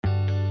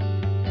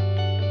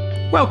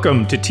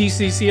Welcome to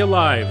TCC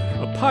Alive,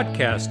 a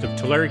podcast of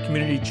Tulare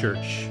Community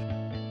Church.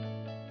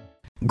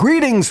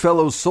 Greetings,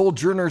 fellow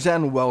sojourners,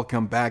 and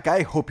welcome back.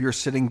 I hope you're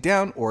sitting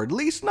down, or at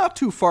least not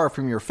too far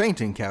from your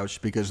fainting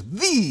couch, because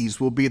these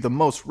will be the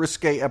most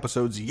risque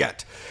episodes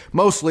yet.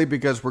 Mostly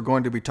because we're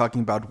going to be talking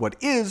about what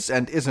is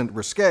and isn't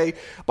risque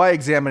by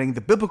examining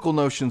the biblical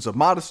notions of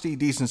modesty,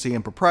 decency,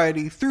 and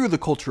propriety through the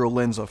cultural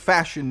lens of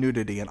fashion,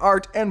 nudity, and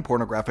art, and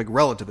pornographic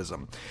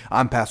relativism.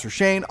 I'm Pastor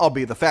Shane. I'll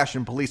be the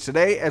fashion police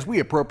today as we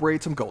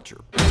appropriate some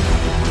culture.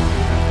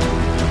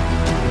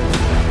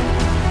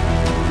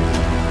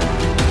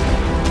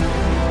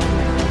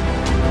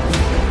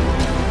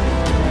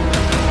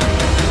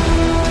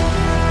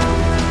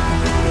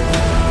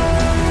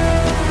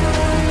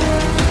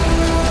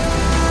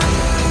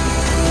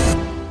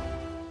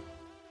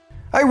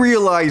 I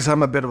realize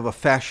I'm a bit of a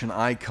fashion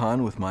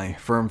icon with my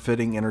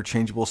firm-fitting,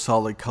 interchangeable,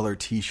 solid-color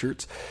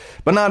t-shirts,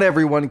 but not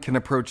everyone can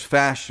approach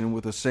fashion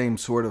with the same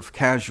sort of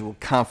casual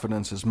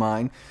confidence as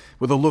mine,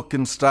 with a look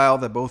and style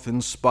that both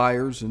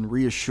inspires and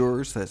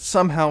reassures, that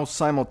somehow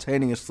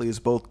simultaneously is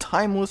both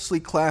timelessly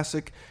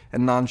classic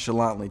and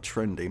nonchalantly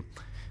trendy.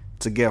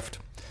 It's a gift.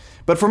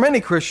 But for many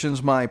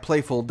Christians, my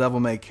playful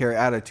devil-may-care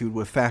attitude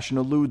with fashion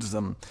eludes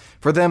them.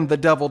 For them, the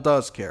devil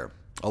does care.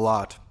 A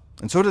lot.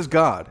 And so does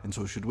God, and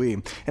so should we.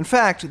 In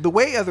fact, the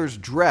way others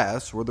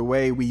dress, or the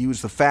way we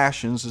use the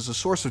fashions, is a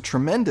source of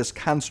tremendous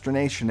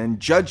consternation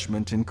and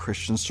judgment in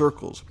Christian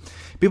circles.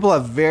 People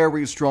have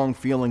very strong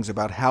feelings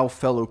about how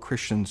fellow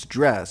Christians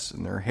dress,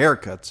 and their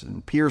haircuts,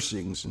 and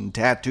piercings, and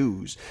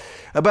tattoos.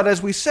 But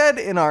as we said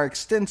in our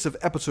extensive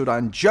episode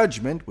on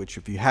judgment, which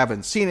if you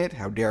haven't seen it,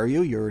 how dare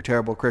you, you're a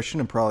terrible Christian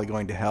and probably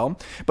going to hell.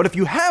 But if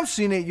you have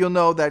seen it, you'll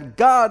know that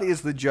God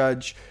is the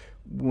judge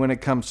when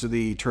it comes to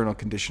the eternal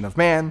condition of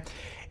man.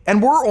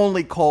 And we're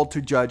only called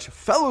to judge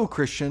fellow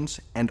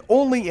Christians, and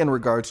only in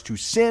regards to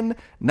sin,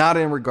 not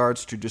in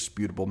regards to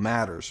disputable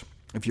matters.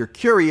 If you're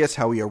curious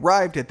how we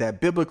arrived at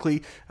that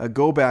biblically,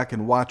 go back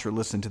and watch or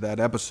listen to that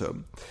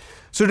episode.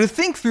 So to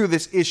think through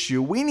this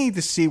issue, we need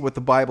to see what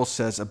the Bible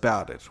says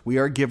about it. We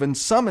are given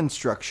some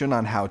instruction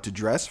on how to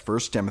dress, 1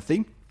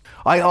 Timothy.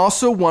 I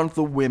also want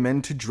the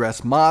women to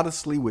dress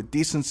modestly with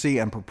decency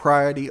and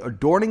propriety,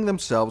 adorning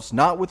themselves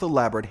not with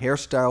elaborate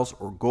hairstyles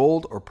or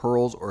gold or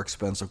pearls or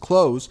expensive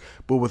clothes,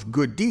 but with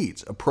good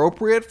deeds,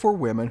 appropriate for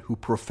women who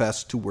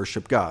profess to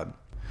worship God.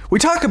 We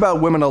talk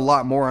about women a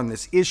lot more on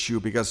this issue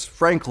because,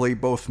 frankly,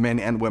 both men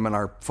and women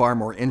are far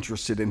more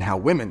interested in how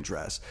women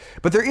dress.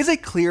 But there is a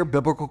clear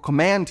biblical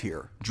command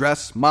here: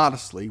 dress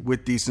modestly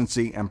with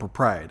decency and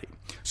propriety.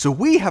 So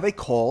we have a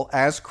call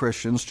as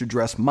Christians to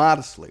dress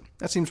modestly.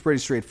 That seems pretty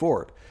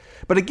straightforward.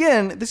 But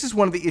again, this is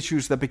one of the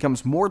issues that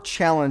becomes more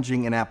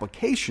challenging in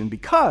application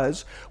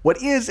because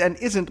what is and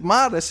isn't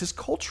modest is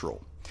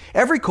cultural.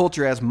 Every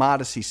culture has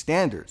modesty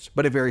standards,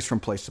 but it varies from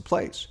place to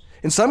place.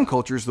 In some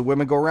cultures, the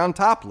women go around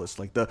topless,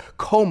 like the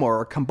Koma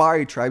or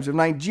Kambari tribes of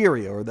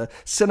Nigeria, or the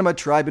Sinama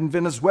tribe in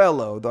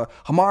Venezuela, or the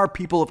Hamar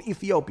people of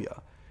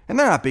Ethiopia. And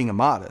they're not being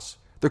immodest.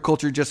 Their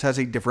culture just has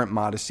a different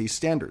modesty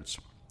standards.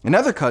 In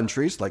other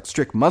countries, like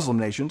strict Muslim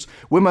nations,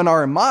 women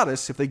are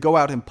immodest if they go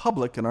out in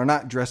public and are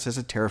not dressed as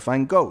a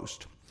terrifying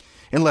ghost.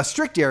 In less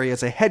strict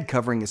areas, a head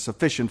covering is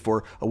sufficient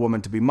for a woman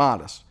to be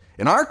modest.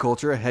 In our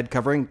culture, a head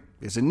covering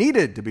isn't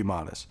needed to be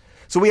modest.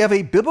 So we have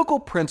a biblical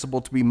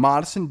principle to be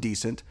modest and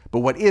decent, but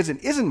what is and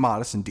isn't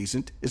modest and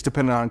decent is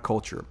dependent on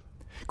culture.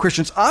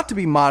 Christians ought to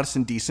be modest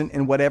and decent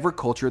in whatever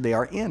culture they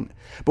are in.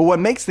 But what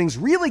makes things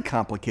really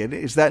complicated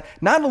is that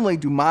not only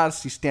do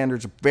modesty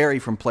standards vary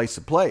from place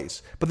to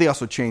place, but they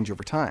also change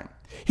over time.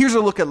 Here's a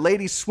look at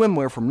ladies'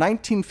 swimwear from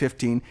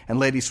 1915 and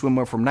ladies'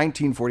 swimwear from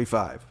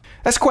 1945.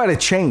 That's quite a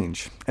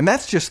change, and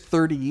that's just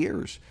 30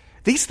 years.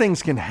 These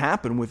things can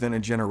happen within a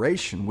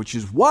generation, which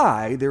is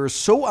why there is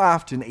so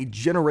often a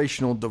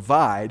generational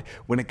divide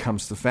when it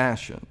comes to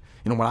fashion.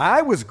 When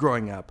I was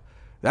growing up,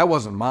 that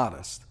wasn't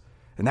modest.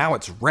 And now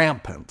it's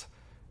rampant,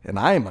 and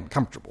I am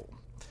uncomfortable.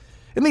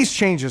 And these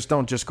changes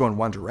don't just go in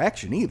one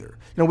direction either.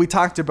 We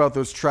talked about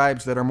those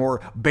tribes that are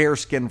more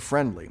bearskin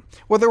friendly.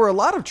 Well, there were a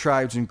lot of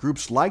tribes and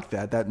groups like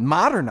that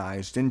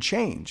modernized and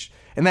changed.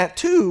 And that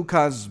too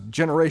caused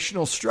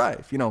generational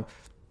strife.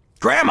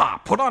 Grandma,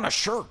 put on a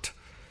shirt.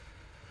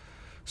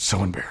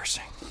 So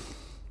embarrassing.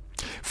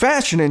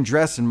 Fashion and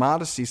dress and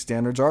modesty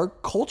standards are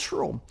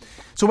cultural.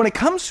 So when it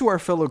comes to our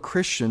fellow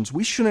Christians,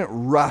 we shouldn't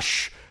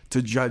rush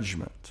to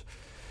judgment.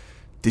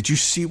 Did you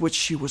see what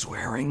she was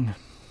wearing?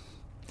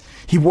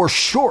 He wore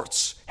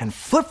shorts and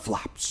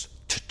flip-flops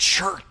to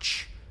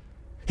church.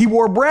 He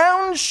wore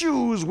brown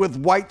shoes with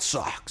white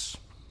socks.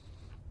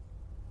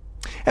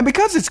 And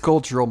because it's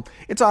cultural,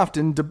 it's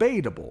often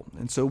debatable,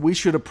 and so we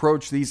should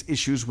approach these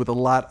issues with a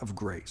lot of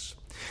grace.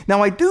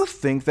 Now, I do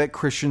think that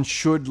Christians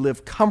should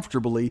live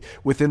comfortably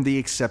within the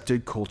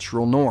accepted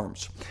cultural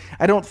norms.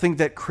 I don't think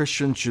that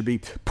Christians should be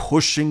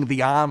pushing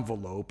the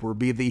envelope or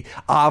be the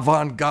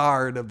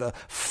avant-garde of the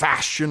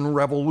fashion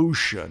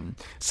revolution.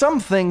 Some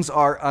things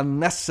are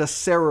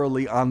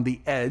unnecessarily on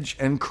the edge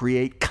and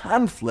create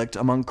conflict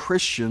among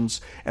Christians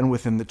and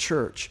within the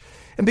church.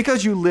 And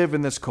because you live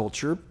in this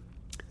culture,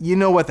 you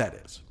know what that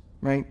is,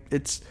 right?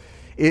 It's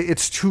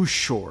too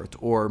short,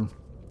 or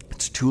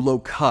it's too low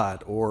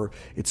cut, or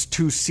it's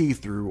too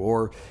see-through,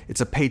 or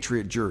it's a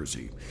Patriot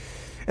jersey.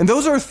 And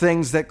those are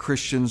things that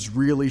Christians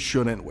really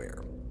shouldn't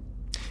wear.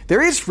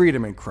 There is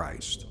freedom in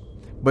Christ,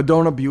 but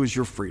don't abuse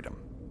your freedom.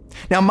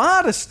 Now,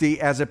 modesty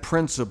as a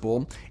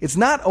principle is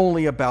not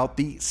only about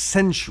the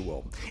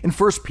sensual. In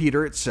 1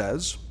 Peter it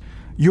says,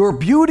 "Your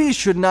beauty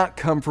should not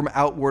come from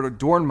outward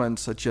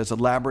adornments such as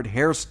elaborate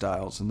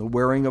hairstyles and the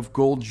wearing of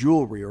gold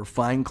jewelry or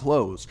fine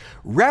clothes.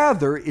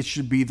 Rather, it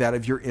should be that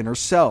of your inner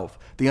self,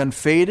 the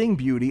unfading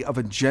beauty of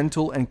a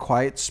gentle and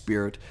quiet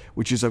spirit,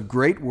 which is of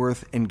great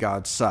worth in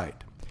God's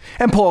sight."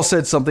 And Paul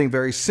said something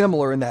very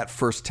similar in that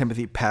 1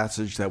 Timothy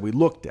passage that we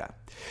looked at.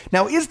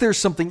 Now, is there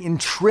something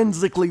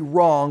intrinsically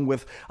wrong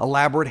with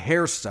elaborate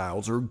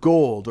hairstyles or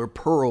gold or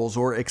pearls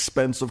or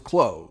expensive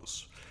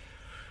clothes?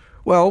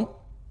 Well,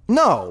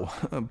 no,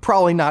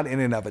 probably not in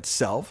and of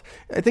itself.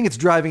 I think it's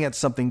driving at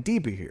something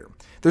deeper here.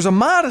 There's a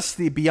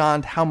modesty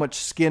beyond how much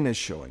skin is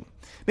showing.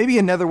 Maybe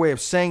another way of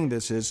saying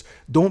this is,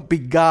 don't be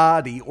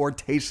gaudy or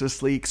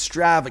tastelessly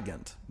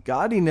extravagant.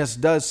 Gaudiness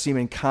does seem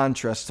in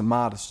contrast to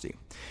modesty.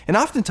 And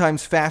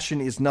oftentimes fashion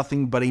is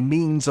nothing but a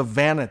means of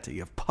vanity,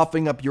 of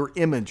puffing up your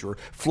image or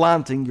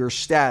flaunting your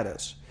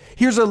status.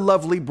 Here's a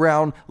lovely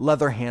brown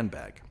leather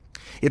handbag.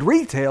 It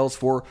retails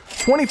for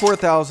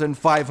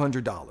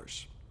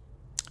 $24,500.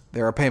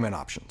 There are payment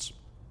options.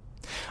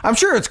 I'm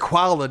sure it's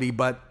quality,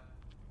 but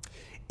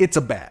it's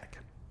a bag.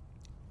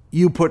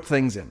 You put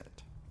things in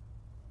it.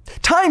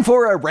 Time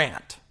for a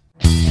rant.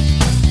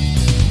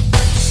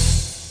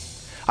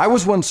 I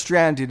was once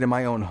stranded in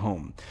my own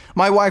home.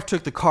 My wife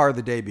took the car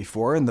the day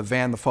before and the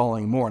van the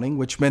following morning,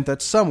 which meant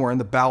that somewhere in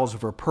the bowels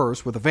of her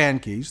purse were the van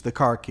keys, the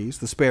car keys,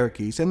 the spare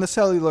keys, and the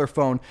cellular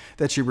phone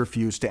that she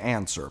refused to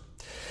answer.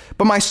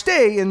 But my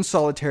stay in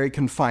solitary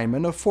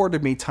confinement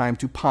afforded me time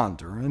to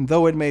ponder, and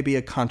though it may be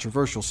a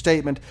controversial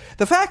statement,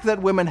 the fact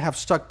that women have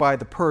stuck by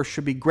the purse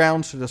should be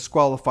grounds to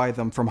disqualify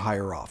them from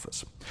higher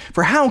office.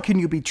 For how can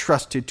you be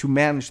trusted to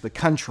manage the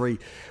country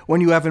when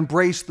you have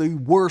embraced the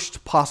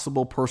worst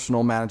possible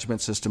personal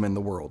management system in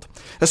the world?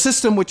 A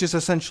system which is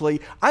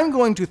essentially, I'm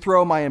going to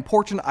throw my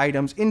important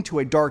items into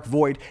a dark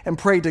void and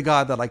pray to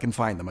God that I can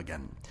find them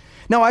again.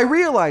 Now, I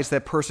realize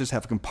that purses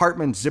have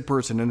compartments,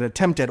 zippers, and an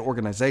attempt at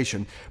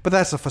organization, but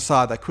that's a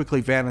facade that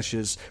quickly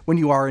vanishes when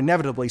you are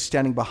inevitably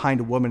standing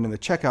behind a woman in the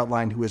checkout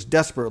line who is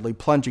desperately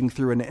plunging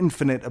through an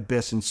infinite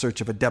abyss in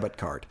search of a debit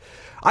card.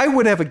 I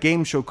would have a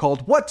game show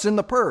called What's in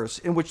the Purse,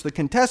 in which the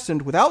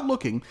contestant, without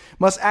looking,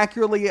 must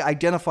accurately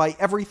identify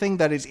everything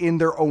that is in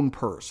their own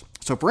purse.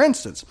 So, for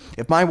instance,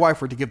 if my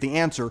wife were to give the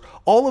answer,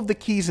 all of the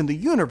keys in the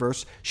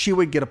universe, she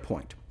would get a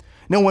point.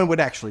 No one would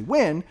actually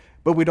win,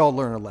 but we'd all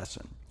learn a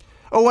lesson.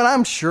 Oh, and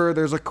I'm sure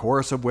there's a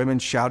chorus of women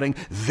shouting,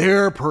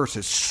 their purse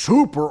is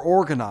super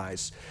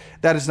organized.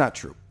 That is not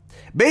true.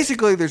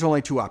 Basically, there's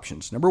only two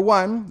options. Number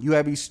one, you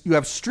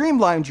have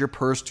streamlined your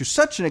purse to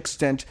such an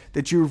extent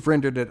that you've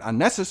rendered it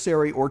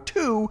unnecessary. Or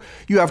two,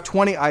 you have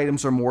 20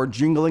 items or more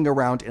jingling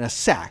around in a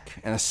sack,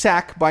 and a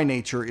sack by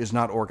nature is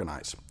not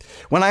organized.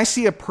 When I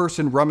see a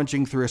person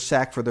rummaging through a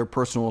sack for their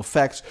personal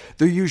effects,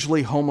 they're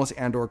usually homeless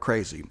and or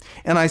crazy.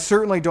 And I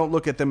certainly don't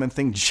look at them and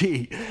think,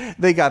 gee,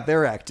 they got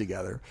their act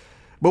together.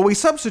 But we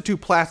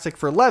substitute plastic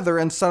for leather,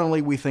 and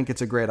suddenly we think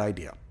it's a great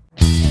idea.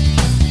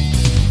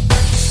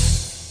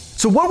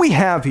 So what we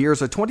have here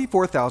is a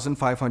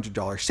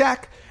 $24,500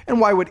 sack, and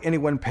why would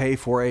anyone pay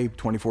for a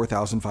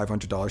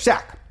 $24,500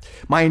 sack?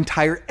 My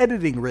entire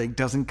editing rig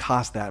doesn't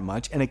cost that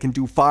much, and it can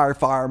do far,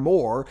 far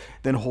more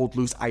than hold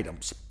loose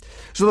items.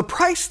 So the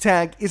price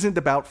tag isn't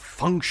about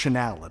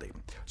functionality.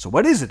 So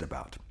what is it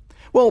about?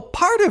 Well,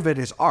 part of it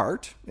is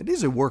art. It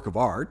is a work of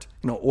art.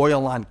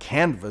 Oil on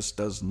canvas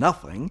does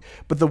nothing,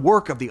 but the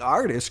work of the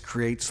artist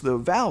creates the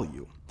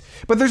value.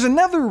 But there's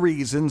another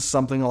reason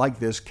something like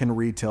this can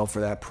retail for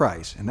that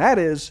price, and that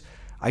is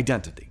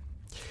identity.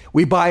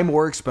 We buy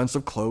more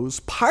expensive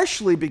clothes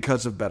partially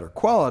because of better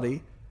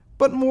quality,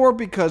 but more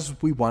because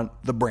we want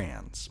the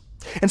brands.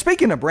 And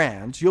speaking of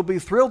brands, you'll be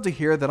thrilled to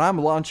hear that I'm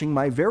launching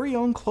my very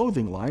own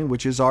clothing line,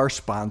 which is our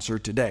sponsor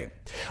today.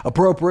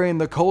 Appropriating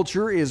the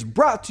Culture is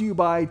brought to you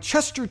by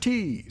Chester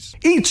Tees.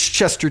 Each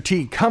Chester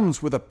Tee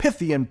comes with a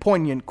pithy and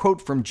poignant quote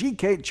from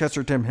G.K.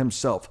 Chesterton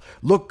himself.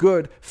 Look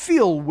good,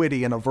 feel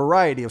witty in a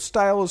variety of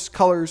styles,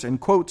 colors, and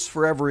quotes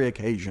for every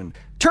occasion.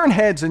 Turn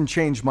heads and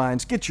change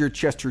minds. Get your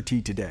Chester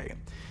Tee today.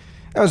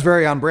 That was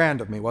very on brand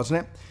of me,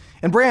 wasn't it?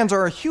 And brands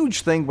are a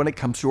huge thing when it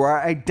comes to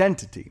our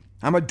identity.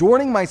 I'm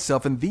adorning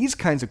myself in these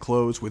kinds of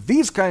clothes with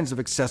these kinds of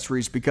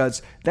accessories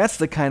because that's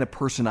the kind of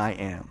person I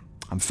am.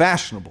 I'm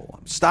fashionable,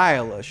 I'm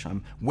stylish,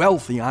 I'm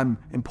wealthy, I'm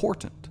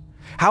important.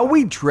 How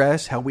we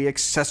dress, how we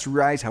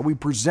accessorize, how we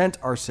present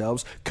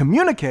ourselves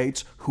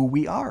communicates who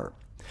we are.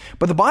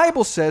 But the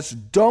Bible says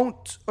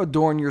don't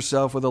adorn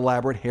yourself with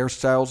elaborate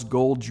hairstyles,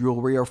 gold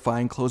jewelry, or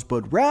fine clothes,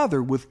 but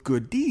rather with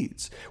good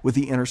deeds, with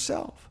the inner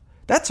self.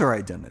 That's our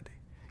identity.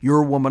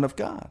 You're a woman of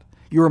God.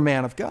 You're a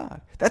man of God.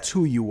 That's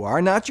who you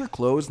are, not your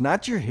clothes,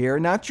 not your hair,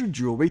 not your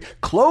jewelry.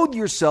 Clothe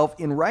yourself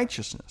in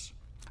righteousness.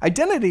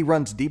 Identity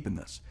runs deep in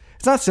this.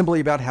 It's not simply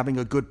about having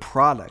a good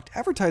product.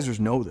 Advertisers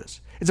know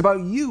this. It's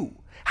about you.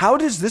 How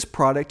does this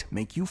product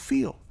make you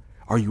feel?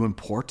 Are you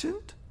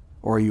important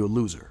or are you a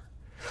loser?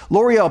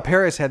 L'Oreal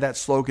Paris had that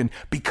slogan,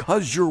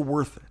 because you're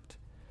worth it.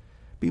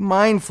 Be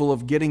mindful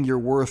of getting your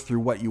worth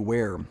through what you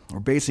wear or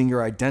basing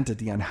your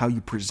identity on how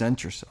you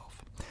present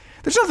yourself.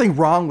 There's nothing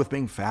wrong with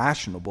being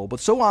fashionable, but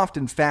so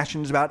often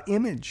fashion is about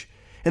image.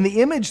 And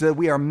the image that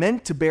we are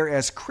meant to bear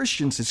as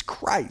Christians is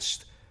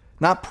Christ,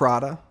 not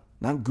Prada,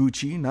 not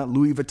Gucci, not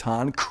Louis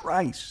Vuitton,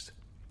 Christ.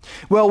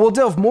 Well, we'll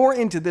delve more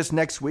into this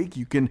next week.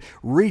 You can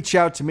reach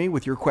out to me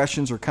with your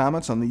questions or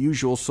comments on the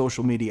usual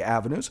social media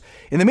avenues.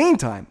 In the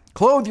meantime,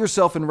 clothe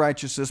yourself in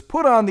righteousness,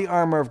 put on the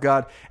armor of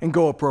God, and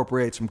go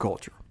appropriate some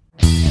culture.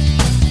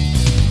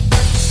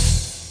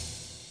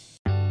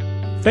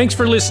 Thanks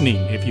for listening.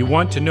 If you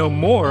want to know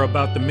more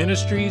about the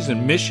ministries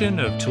and mission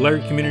of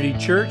Tulare Community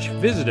Church,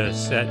 visit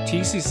us at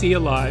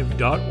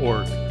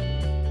tccalive.org.